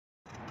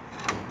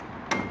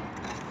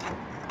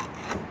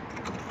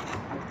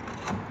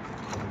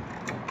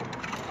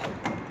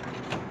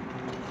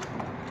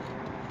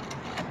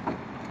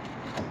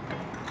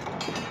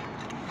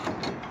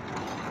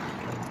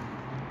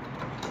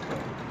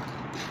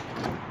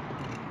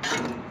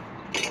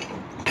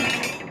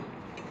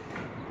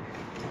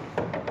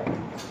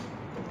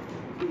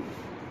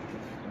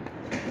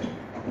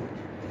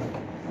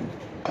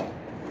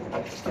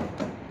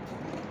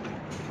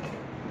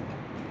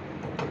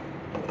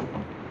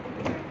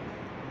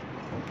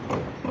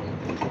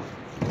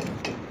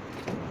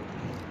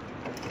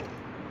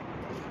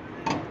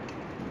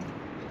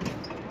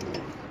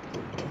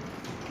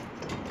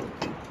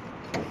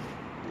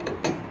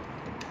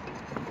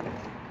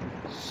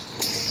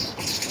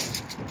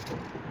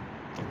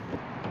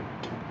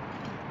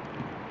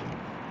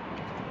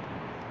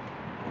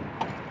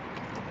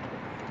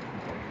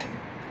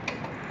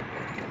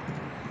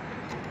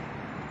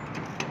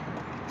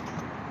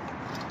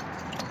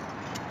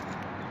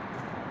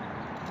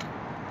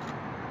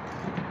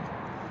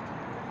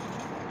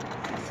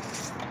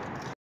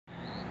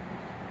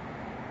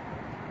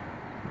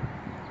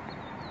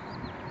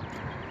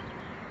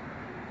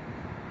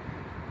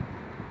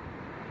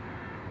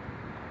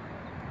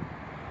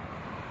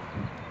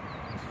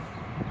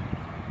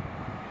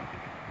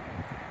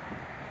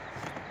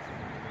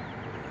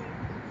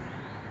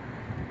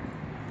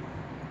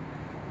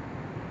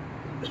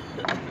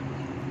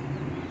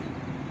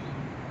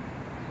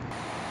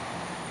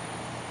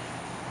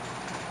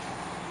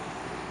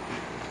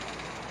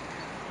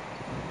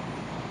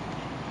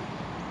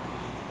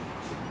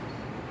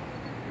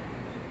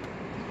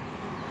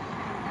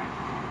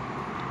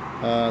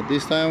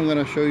This time I'm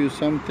gonna show you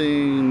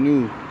something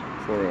new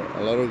for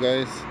a lot of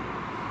guys.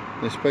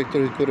 The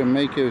inspector, he couldn't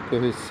make it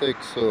because he's sick,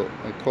 so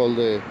I called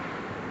the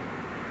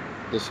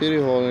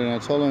city hall and I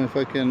told him if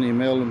I can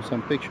email him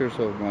some pictures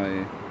of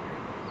my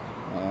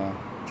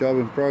job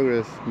in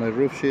progress, my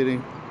roof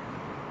sheeting,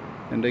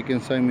 and they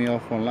can sign me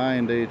off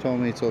online. They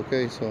told me it's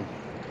okay, so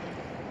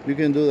you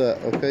can do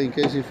that, okay? In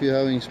case if you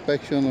have an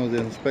inspection or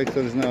the inspector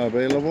is not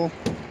available,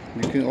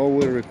 you can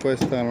always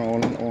request an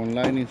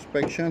online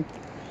inspection.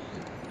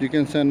 You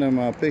can send them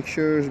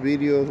pictures,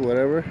 videos,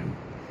 whatever,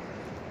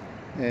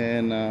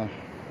 and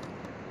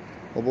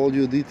of all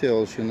your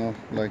details, you know.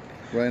 Like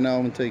right now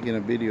I'm taking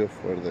a video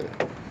for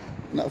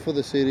not for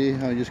the city,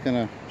 I'm just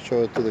gonna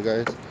show it to the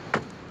guys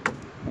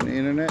on the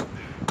internet,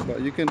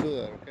 but you can do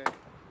that, okay,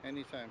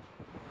 anytime.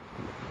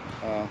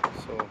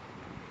 So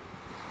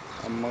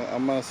I'm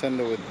gonna send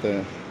it with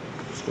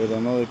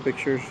another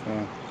pictures.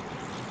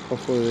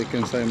 Hopefully they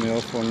can sign me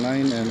off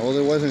online, and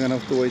otherwise I'm gonna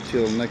have to wait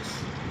till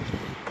next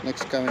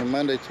coming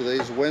Monday. Today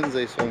is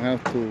Wednesday, so I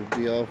have to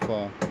be off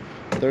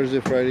Thursday,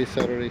 Friday,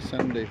 Saturday,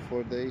 Sunday,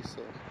 4 days.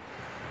 So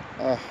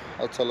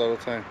that's a lot of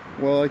time.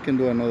 Well, I can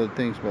do another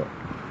things, but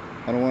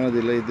I don't want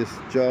to delay this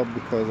job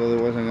because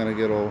otherwise I'm gonna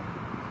get all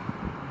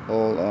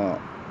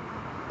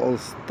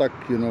stuck,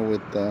 you know,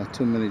 with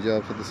too many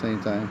jobs at the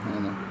same time,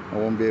 and I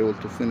won't be able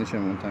to finish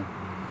them on time.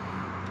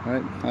 All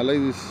right, I like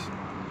this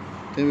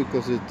thing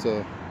because it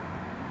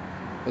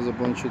has a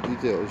bunch of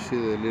details. You see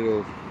the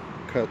little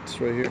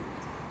cuts right here.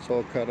 It's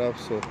all cut up,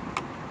 so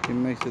it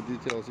makes the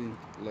details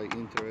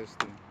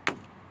interesting.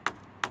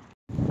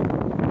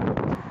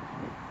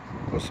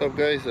 What's up,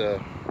 guys?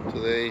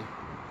 Today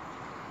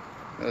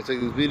I'm gonna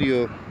take this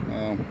video.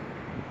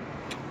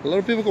 A lot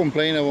of people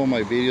complain about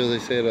my videos. They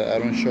say that I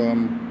don't show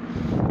them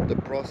the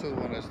process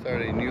when I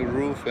start a new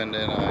roof, and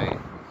then I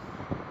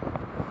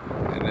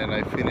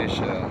finish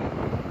I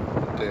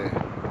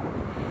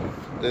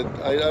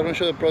don't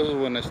show the process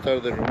when I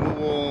start the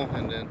removal,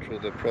 and then through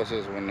the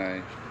process when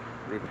I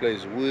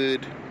replace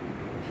wood,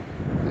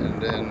 and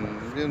then,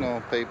 you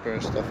know, paper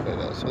and stuff like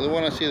that. So they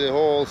want to see the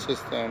whole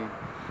system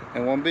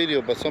in one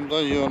video, but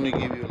sometimes you only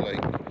give you, like,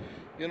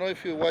 you know,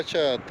 if you watch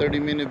a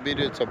 30-minute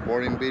video, it's a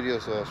boring video,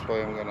 so that's why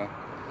I'll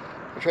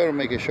try to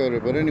make it shorter.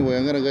 But anyway,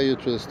 I'm gonna guide you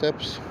through the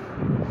steps.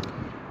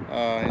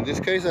 In this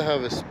case I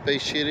have a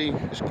space sheeting.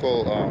 It's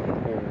called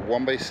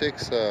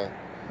 1x6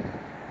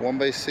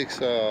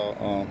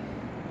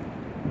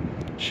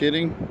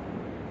 sheeting.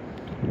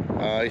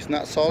 It's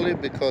not solid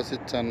because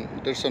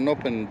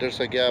there's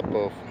a gap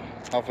of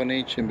 ½ an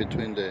inch in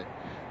between the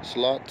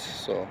slots,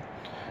 so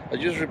I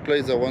just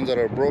replaced the ones that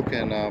are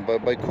broken.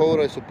 But by code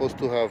I'm supposed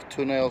to have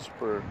 2 nails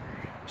per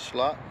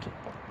slot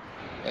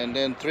and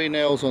then 3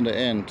 nails on the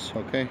ends,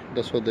 okay?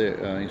 That's what the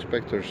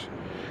inspectors.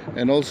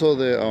 And also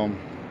the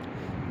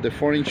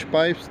 4-inch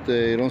pipes,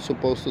 they don't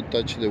supposed to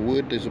touch the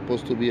wood. They're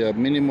supposed to be a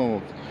minimum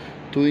of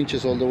 2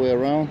 inches all the way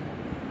around.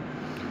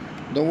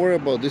 Don't worry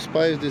about these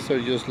pipes. These are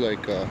just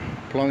like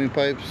plumbing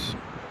pipes.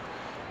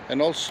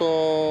 And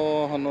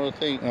also another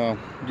thing,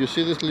 you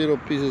see these little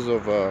pieces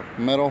of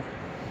metal?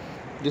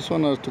 This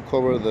one is to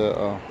cover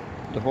the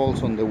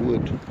holes on the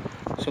wood.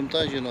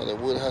 Sometimes, you know, the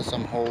wood has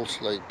some holes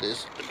like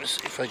this. Let me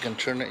see if I can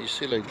turn it. You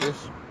see, like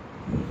this.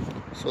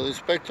 So the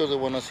inspectors, they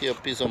want to see a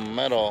piece of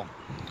metal.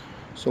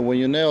 So when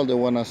you nail, they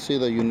want to see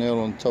that you nail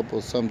on top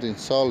of something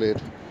solid.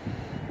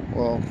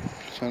 Well,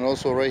 and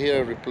also right here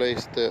I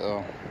replaced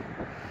the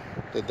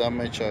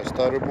damaged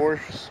starter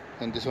boards,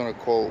 and this one are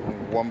called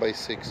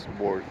 1x6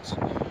 boards.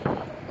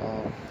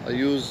 I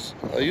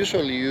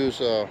usually use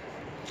a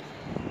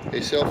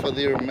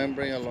self-adhere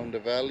membrane along the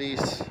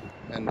valleys,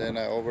 and then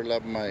I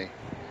overlap my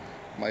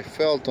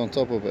felt on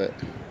top of it.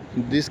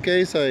 In this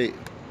case I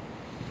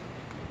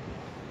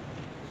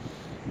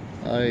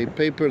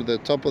papered the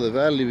top of the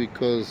valley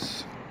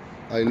because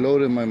I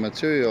loaded my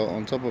material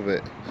on top of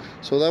it,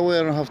 so that way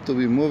I don't have to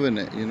be moving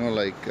it, you know,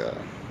 like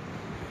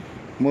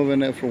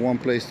moving it from one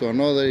place to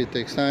another. It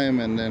takes time,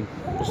 and then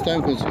it's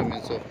time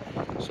consuming.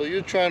 So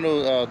you're trying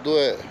to do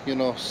it, you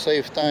know,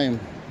 save time.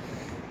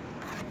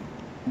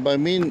 By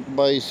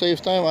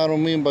save time, I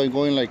don't mean by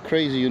going like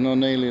crazy, you know,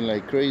 nailing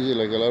like crazy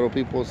like a lot of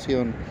people see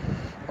on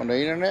the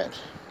internet.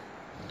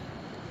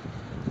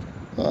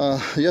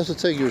 You have to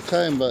take your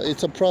time, but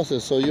it's a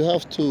process, so you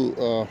have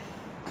to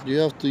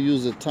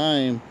use the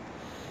time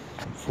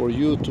for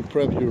you to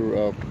prep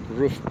your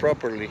roof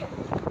properly.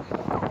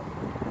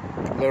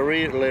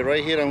 Like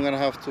right here, I'm gonna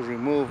have to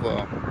remove.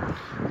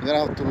 I'm gonna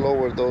have to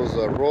lower those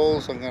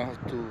rolls. I'm gonna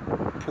have to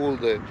pull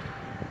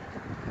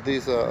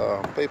this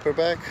paper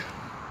back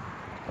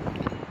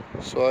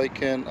so I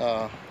can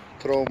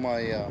throw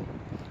my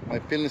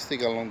peeling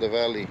stick along the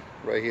valley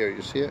right here.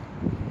 You see it?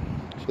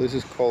 So this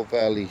is called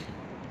valley.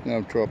 I'm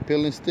gonna throw a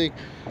peeling stick.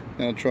 I'm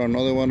gonna throw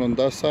another one on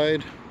that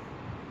side.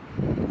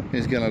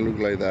 It's gonna look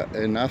like that.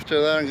 And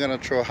after that, I'm gonna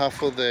throw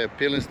half of the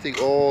peeling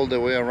stick all the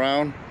way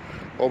around,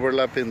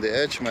 overlapping the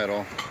edge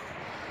metal.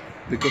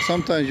 Because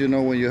sometimes, you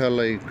know, when you have,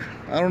 like,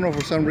 I don't know,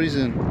 for some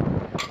reason,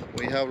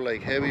 when you have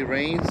like heavy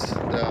rains,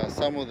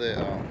 some of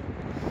the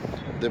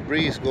the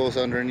breeze goes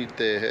underneath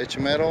the edge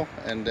metal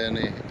and then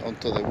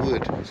onto the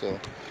wood. So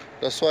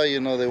that's why, you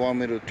know, they want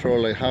me to throw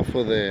like half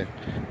of the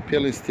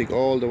peeling stick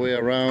all the way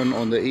around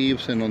on the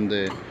eaves and on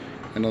the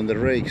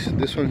rakes.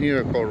 This one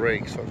here are called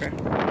rakes. Okay,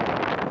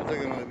 I'll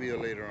take another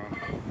video later on.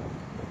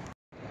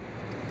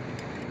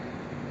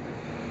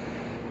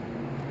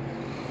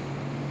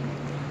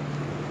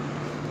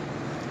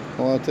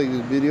 I want to take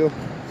this video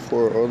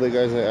for all the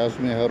guys that ask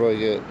me how do I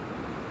get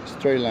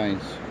straight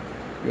lines.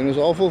 You know, it's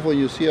awful when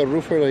you see a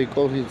roofer that he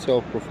calls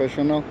himself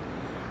professional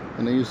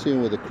and then you see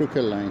him with the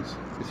crooked lines.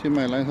 You see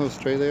my lines how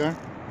straight they are?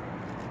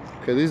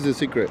 Okay, this is the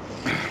secret.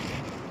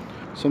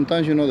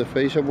 Sometimes, you know, the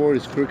fascia board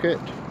is crooked,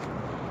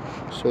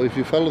 so if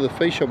you follow the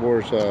fascia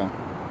boards,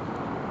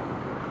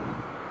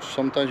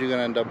 sometimes you're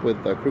gonna end up with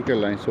a crooked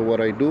line. So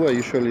what I do, I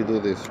usually do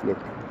this. Look,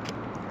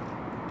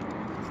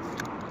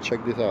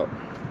 check this out.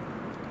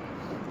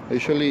 I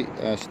usually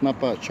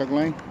snap a chuck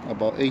line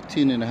about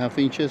 18.5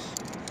 inches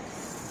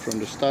from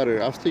the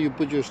starter. After you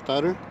put your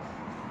starter,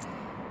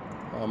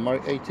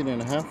 mark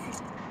 18.5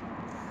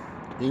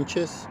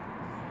 inches.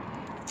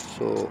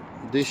 So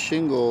this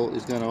shingle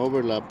is gonna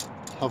overlap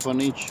half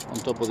an inch on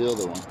top of the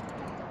other one.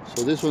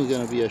 So this one's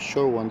gonna be a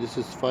short one. This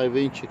is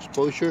 5-inch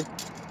exposure.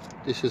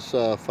 This is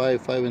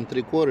 5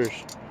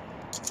 3/4.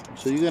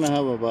 So you're gonna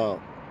have about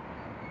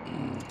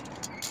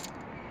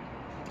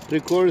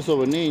 3/4 of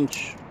an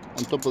inch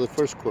on top of the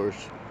first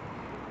course.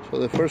 So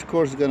the first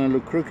course is gonna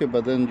look crooked,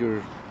 but then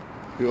your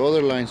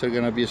other lines are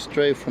gonna be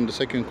straight from the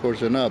second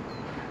course and up,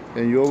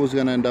 and you're always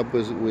gonna end up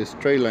with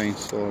straight lines.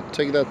 So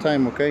take that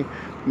time, okay?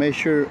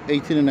 Measure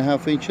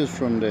 18.5 inches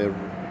from the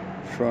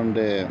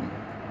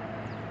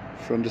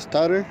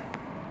starter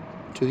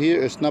to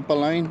here. Snap a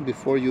line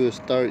before you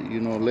start, you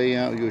know, laying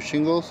out your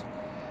shingles,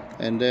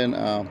 and then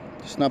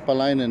snap a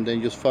line, and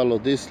then just follow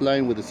this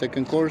line with the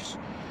second course,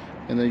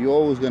 and then you're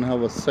always gonna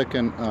have a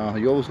second.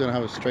 You're always gonna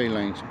have a straight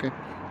lines, okay?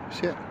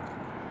 See it?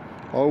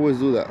 Always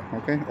do that,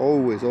 okay?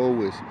 Always.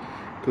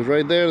 Because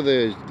right there,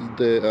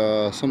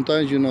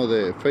 sometimes, you know,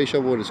 the fascia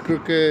board is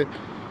crooked,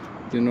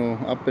 you know,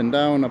 up and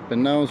down.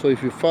 So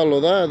if you follow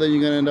that, then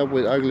you're gonna end up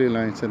with ugly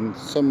lines. And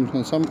some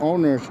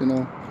owners, you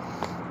know,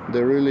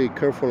 they're really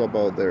careful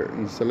about their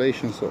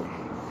installation. So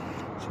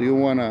you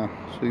wanna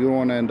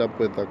end up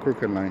with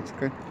crooked lines,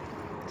 okay?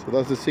 So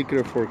that's the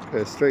secret for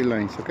straight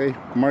lines, okay?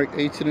 Mark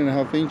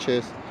 18.5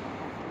 inches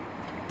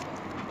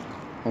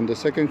on the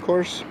second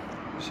course.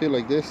 See,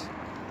 like this.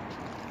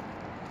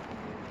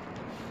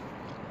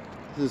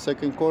 This is the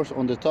second course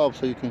on the top,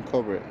 so you can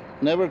cover it.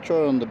 Never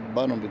throw it on the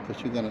bottom because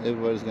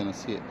everybody's gonna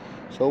see it.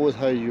 So always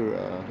hide your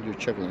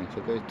check lines,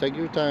 okay? Take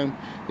your time.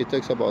 It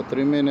takes about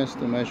 3 minutes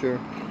to measure.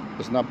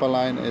 Snap a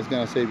line. It's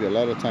gonna save you a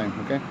lot of time,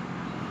 okay?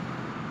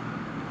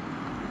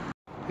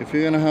 If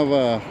you're not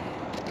gonna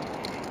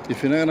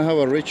have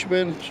a ridge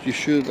bend, you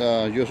should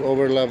just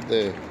overlap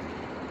the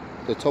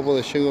top of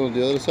the shingle on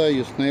the other side.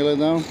 Just nail it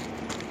down.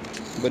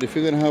 But if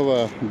you're gonna have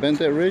a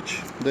bented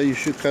ridge, then you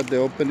should cut the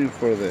opening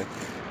for the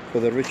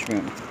ridge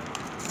bend.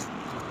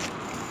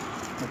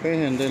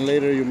 Okay, and then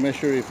later you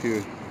measure if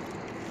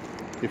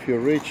your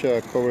ridge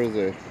covers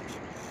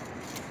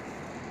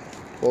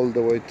all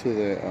the way to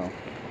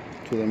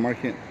the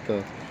marking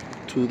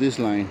to this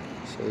line.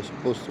 So it's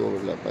supposed to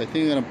overlap. I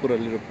think I'm gonna put a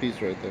little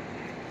piece right there.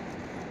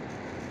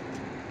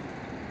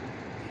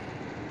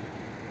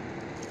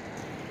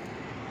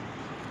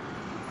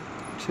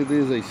 See,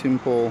 this is a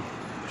simple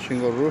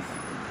shingle roof,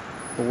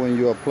 but when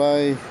you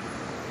apply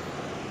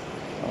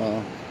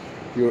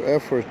your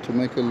effort to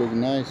make it look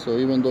nice, so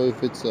even though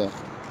if it's a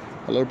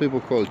lot of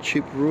people call it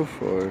cheap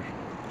roof or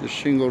the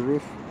shingle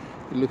roof,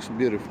 it looks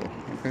beautiful.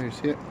 Okay, you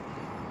see it?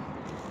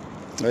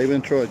 I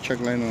even throw a check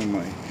line on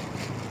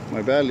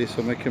my valley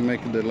so I can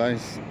make the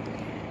lines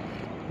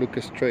look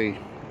straight.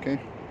 Okay,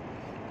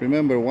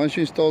 remember, once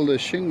you install the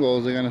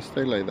shingles, they're gonna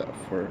stay like that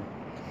for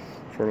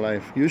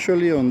life.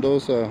 Usually on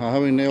those, I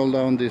haven't nailed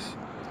down this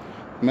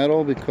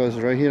metal because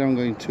right here I'm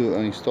going to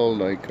install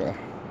like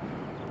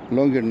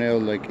longer nail,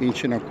 like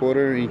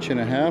 1.25 inches.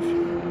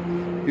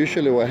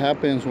 Usually what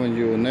happens when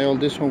you nail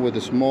this one with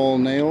the small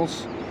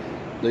nails,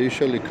 they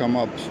usually come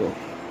up. So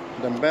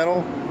the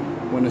metal,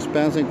 when it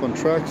expands and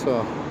contracts,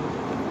 it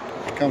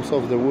comes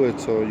off the wood,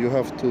 so you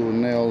have to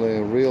nail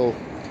a reel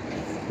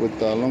with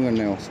longer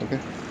nails. Okay,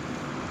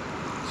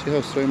 see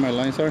how straight my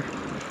lines are?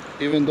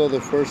 Even though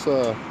the first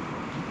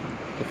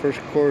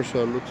course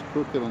looks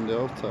crooked on the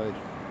outside,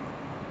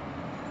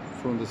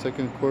 from the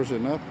second course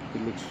and up,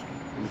 it looks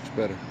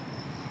better.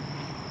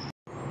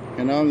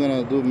 And now I'm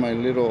gonna do my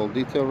little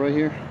detail right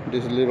here,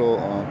 this little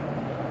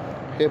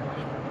hip.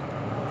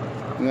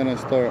 I'm gonna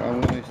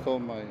install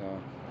my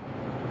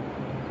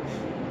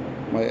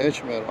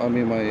edge metal,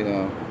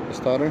 my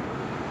starter,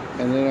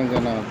 and then I'm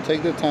gonna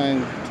take the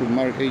time to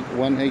mark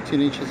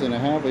 18 inches,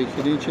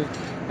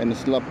 and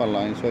slap a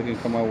line so I can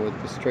come out with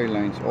the straight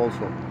lines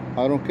also.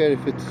 I don't care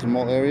if it's a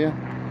small area.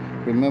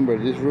 Remember,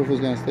 this roof is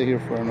gonna stay here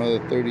for another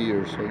 30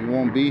 years, so you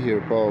won't be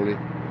here probably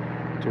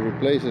to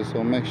replace it.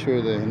 So make sure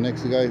the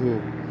next guy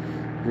who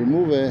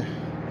remove it,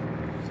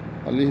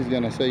 at least he's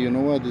gonna say, you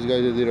know what, this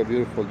guy did a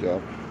beautiful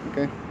job.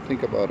 Okay,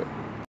 think about it.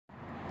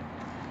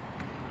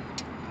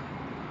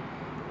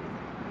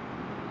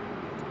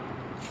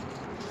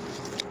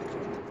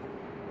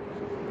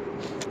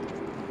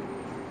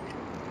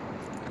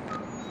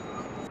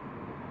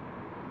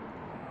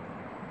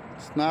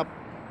 Snap.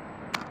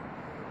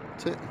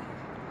 That's it.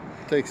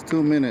 Takes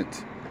 2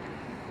 minutes.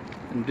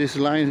 And this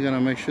line is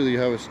gonna make sure that you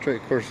have a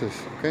straight courses.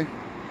 Okay,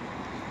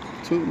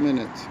 2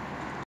 minutes.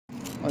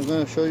 I'm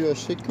gonna show you a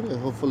secret.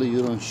 Hopefully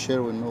you don't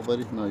share with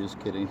nobody. No, just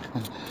kidding.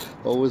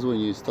 Always when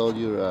you install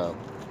your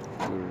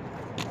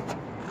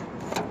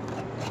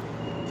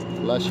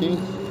flashing,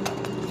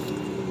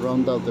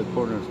 round out the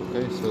corners.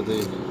 Okay, so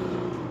they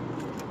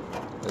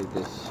like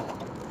this.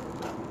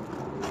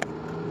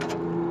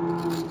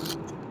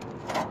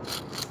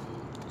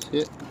 See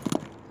it?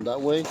 That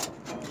way,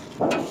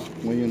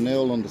 when you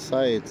nail on the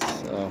sides,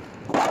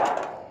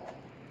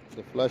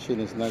 the flashing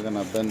is not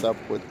gonna bend up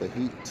with the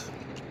heat.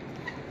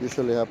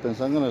 Usually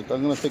happens. I'm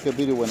gonna take a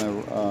video when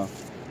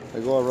I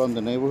go around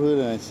the neighborhood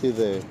and I see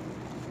this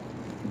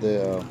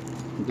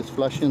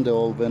flashing, they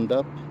all bend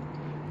up.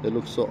 They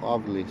look so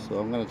ugly. So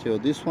I'm gonna tell you,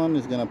 this one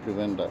is gonna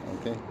prevent that.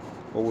 Okay,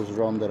 always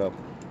round it up.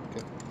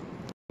 Okay.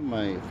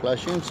 My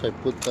flashings, I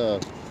put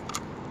the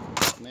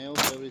nails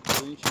every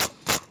 2 inches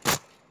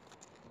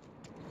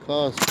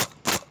because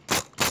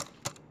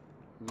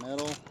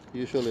metal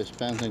usually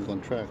expands and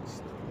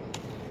contracts.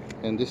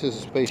 And this is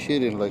space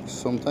shading, like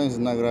sometimes it's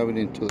not grabbing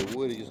into the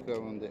wood, it's just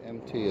grabbing the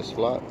empty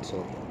slot.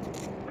 So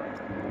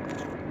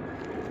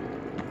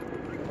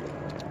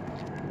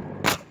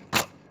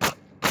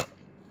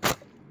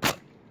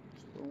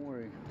don't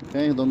worry.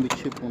 Okay, don't be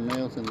cheap on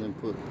nails and then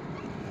put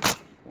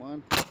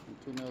 1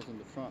 and 2 nails in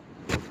the front.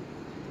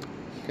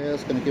 Okay,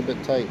 that's gonna keep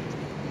it tight.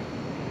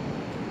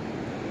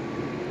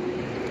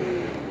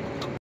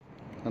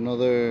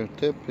 Another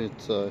tip,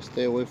 it's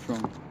stay away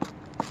from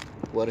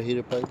water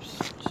heater pipes.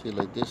 See,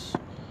 like this.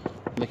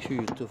 Make sure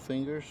your 2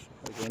 fingers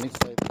are on each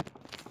side.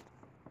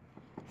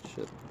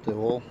 Shut the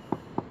hole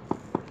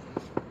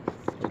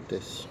like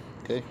this.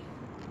 Okay.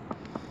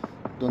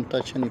 Don't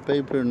touch any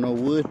paper, no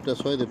wood.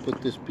 That's why they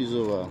put this piece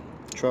of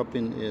strap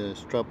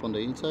on the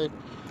inside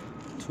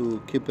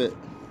to keep it.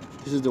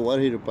 This is the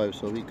water heater pipe,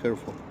 so be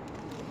careful.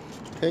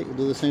 Okay,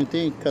 do the same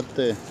thing. Cut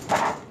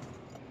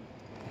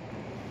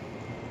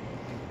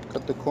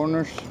the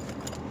corners.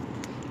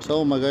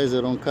 Some of my guys,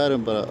 they don't cut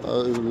them, but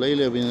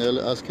lately I've been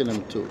asking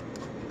them to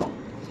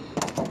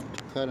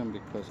cut them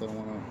because I don't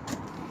want to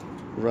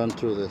run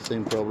through the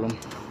same problem.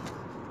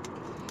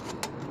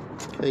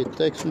 Okay, it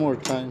takes more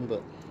time,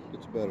 but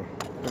it's better.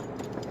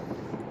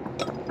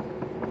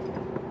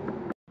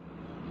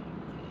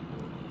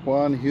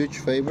 One huge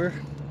favor,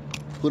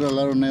 put a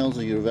lot of nails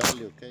on your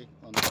valley, okay,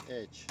 on the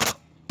edge.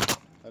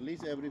 At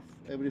least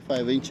every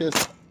 5 inches.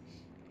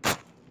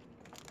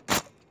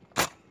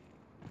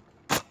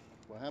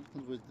 What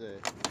happens with the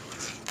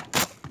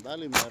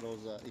valley metals,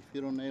 if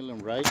you don't nail them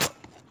right,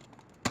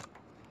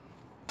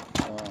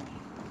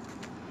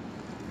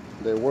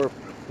 they warp.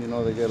 You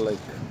know, they get like,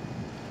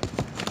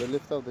 they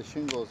lift up the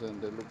shingles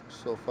and they look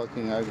so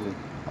fucking ugly.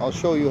 I'll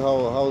show you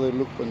how they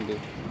look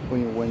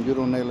when you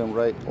don't nail them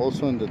right.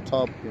 Also in the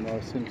top, you know,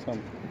 I've seen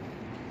some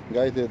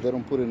guys that they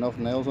don't put enough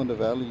nails on the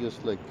valley,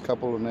 just like a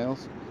couple of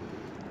nails.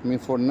 I mean,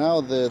 for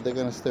now they're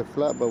gonna stay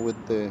flat, but with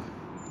the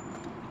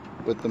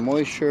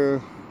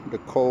moisture, the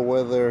cold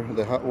weather,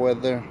 the hot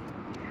weather,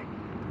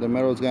 the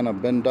metal is gonna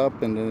bend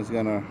up and then it's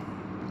gonna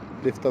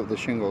lift up the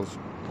shingles.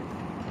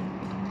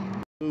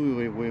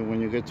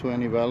 When you get to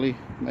any valley,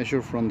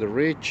 measure from the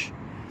ridge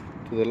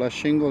to the last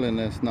shingle and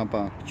then snap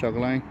a chalk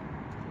line,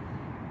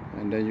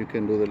 and then you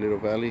can do the little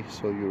valley,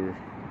 so your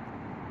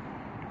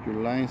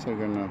lines are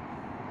gonna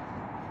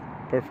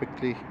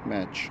perfectly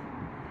match.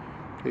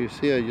 Okay, you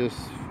see I just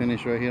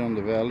finished right here on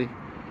the valley,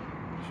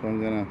 so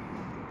I'm gonna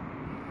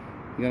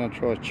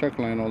draw a chalk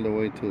line all the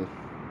way to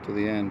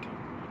the end.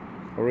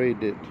 Already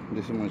did.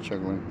 This is my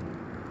chalk line.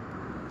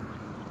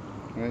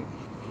 Right?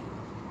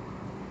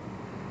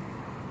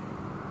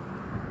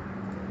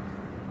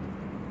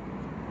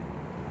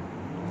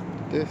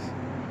 This,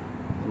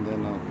 and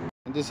then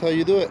and this is how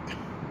you do it.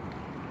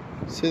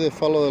 See, they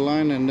follow the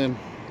line, and then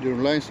your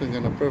lines are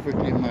gonna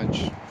perfectly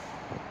match.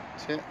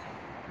 See it?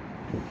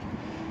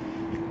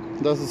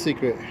 That's the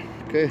secret.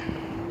 Okay.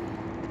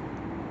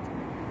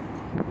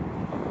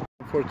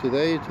 For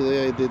today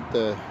I did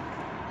the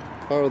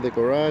part of the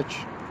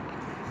garage.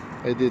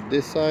 I did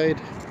this side,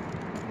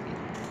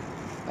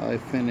 I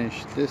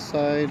finished this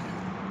side,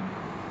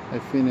 I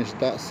finished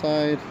that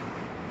side,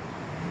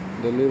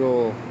 the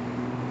little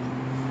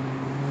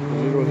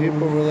hip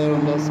over there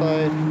on that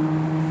side.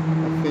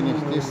 I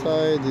finished this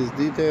side, this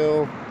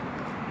detail,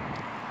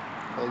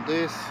 all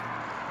this.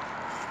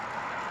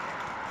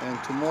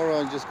 And tomorrow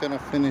I'm just gonna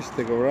finish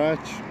the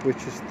garage,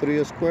 which is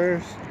 3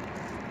 squares,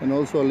 and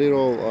also a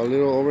little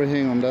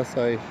overhang on that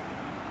side,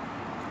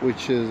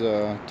 which is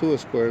 2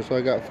 squares. So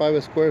I got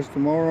 5 squares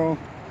tomorrow.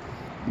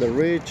 The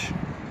ridge,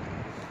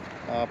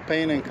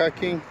 paint and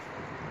caulking,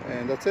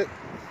 and that's it.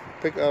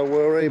 We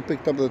already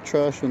picked up the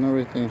trash and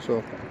everything,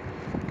 so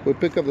We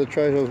pick up the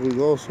trash as we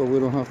go, so we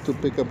don't have to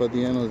pick up at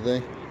the end of the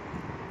day.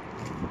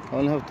 I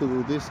only have to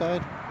do this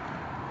side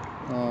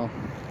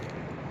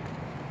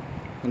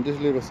and this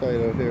little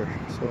side out here.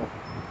 So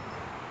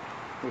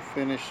we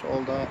finish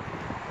all that.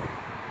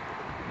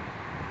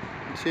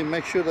 See,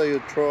 make sure that you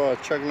throw a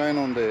chuck line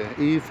on the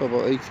eave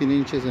about 18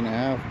 inches and a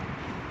half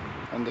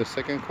on the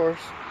second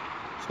course,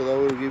 so that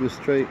will give you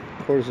straight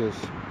courses.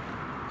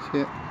 See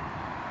it?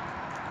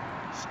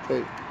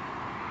 Straight.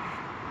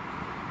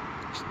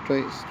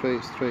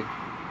 Straight.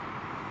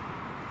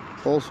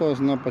 Also,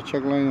 snap a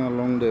chuck line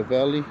along the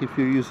valley if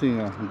you're using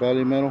a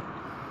valley metal.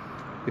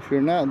 If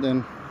you're not,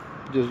 then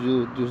just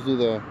do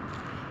the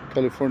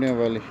California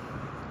valley.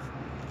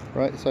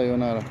 Right,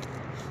 sayonara.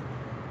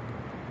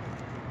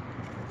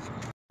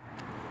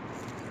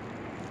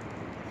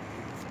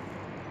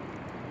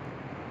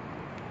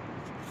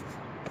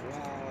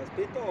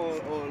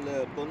 ¿Pito o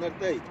le poner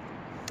tape?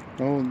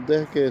 No,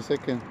 deja que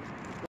sequen.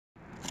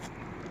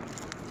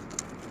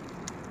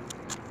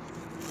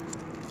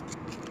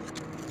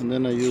 And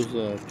then I use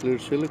clear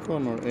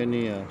silicone or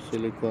any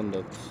silicone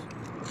that's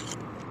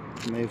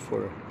made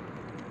for it.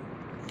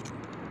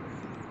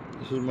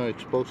 This is my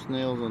exposed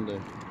nails on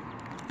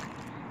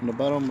the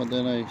bottom, but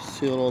then I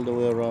seal all the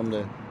way around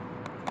there.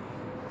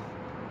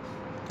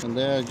 And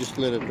then I just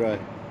let it dry.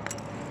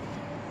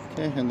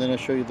 Okay, and then I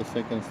show you the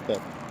second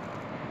step.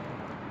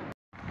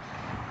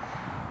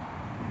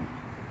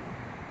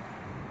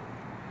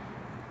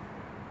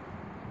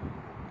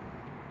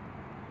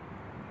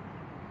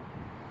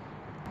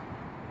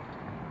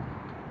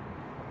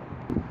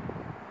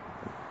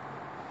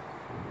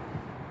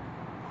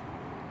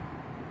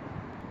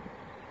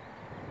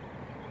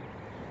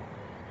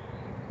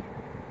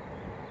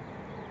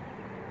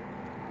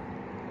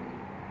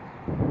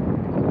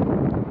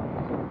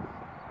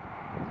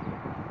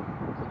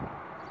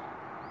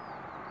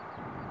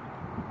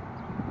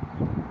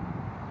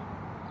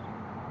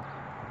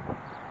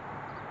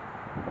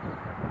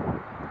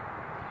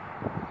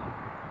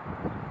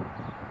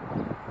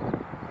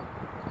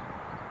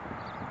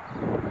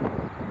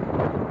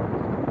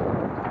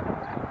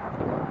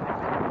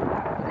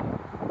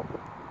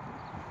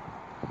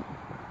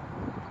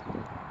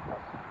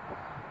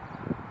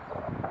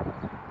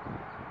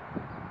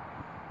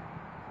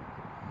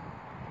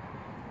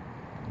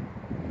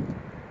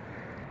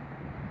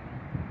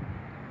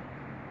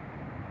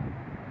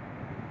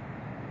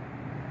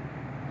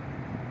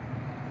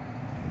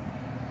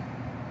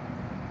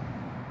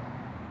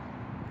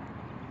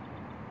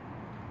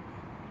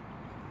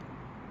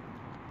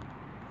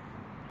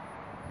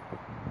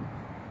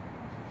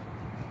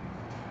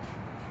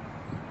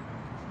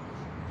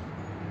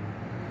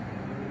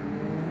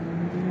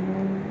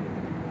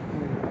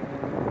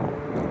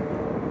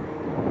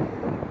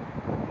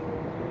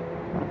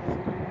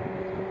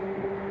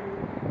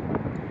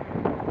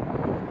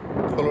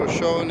 Color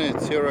shown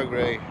is Sierra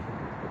Gray.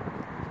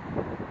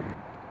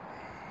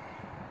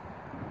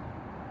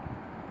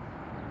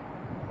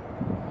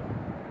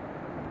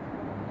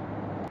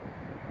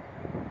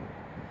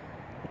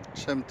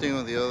 Same thing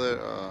with the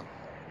other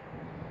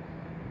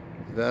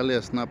valley. I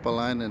snap a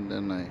line and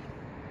then I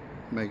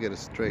make it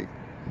straight.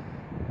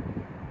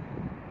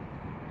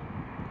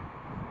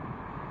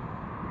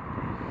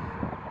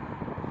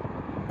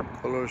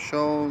 Color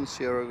shown,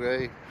 Sierra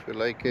Gray. If you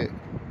like it,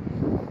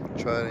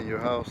 try it in your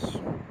house.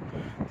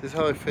 This is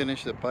how I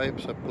finish the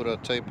pipes. I put a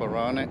tape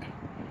around it.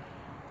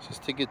 It's a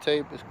sticky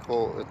tape. It's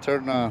called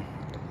Eterna,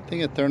 I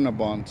think Eterna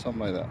Bond,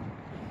 something like that.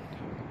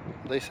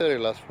 They said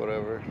it lasts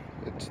forever.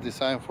 It's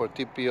designed for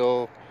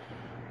TPO,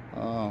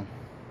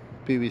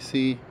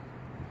 PVC,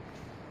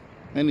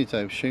 any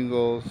type,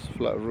 shingles,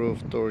 flat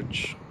roof,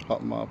 torch,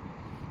 hot mop,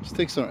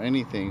 sticks or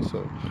anything.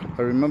 So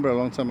I remember a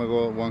long time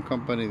ago, one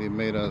company, they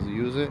made us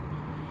use it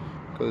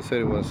because they said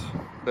it was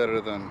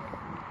better than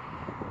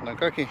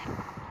khaki.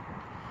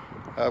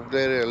 I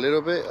upgraded a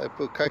little bit. I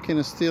put khaki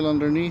and steel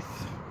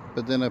underneath,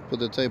 but then I put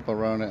the tape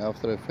around it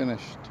after I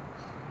finished.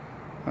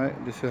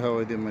 Alright, this is how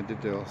I did my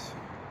details.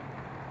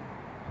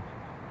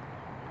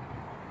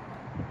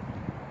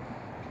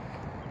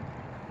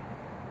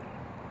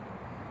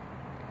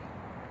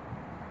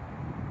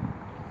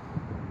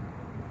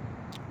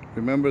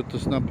 Remember to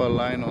snap a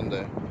line on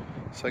the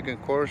second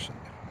course,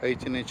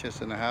 18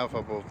 inches and a half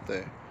above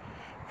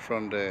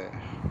from the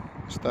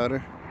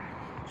starter.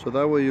 So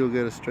that way you'll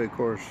get a straight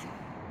course.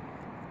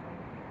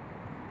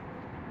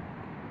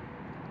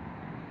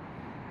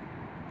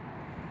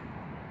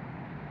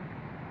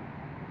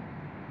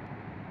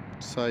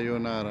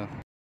 Sayonara.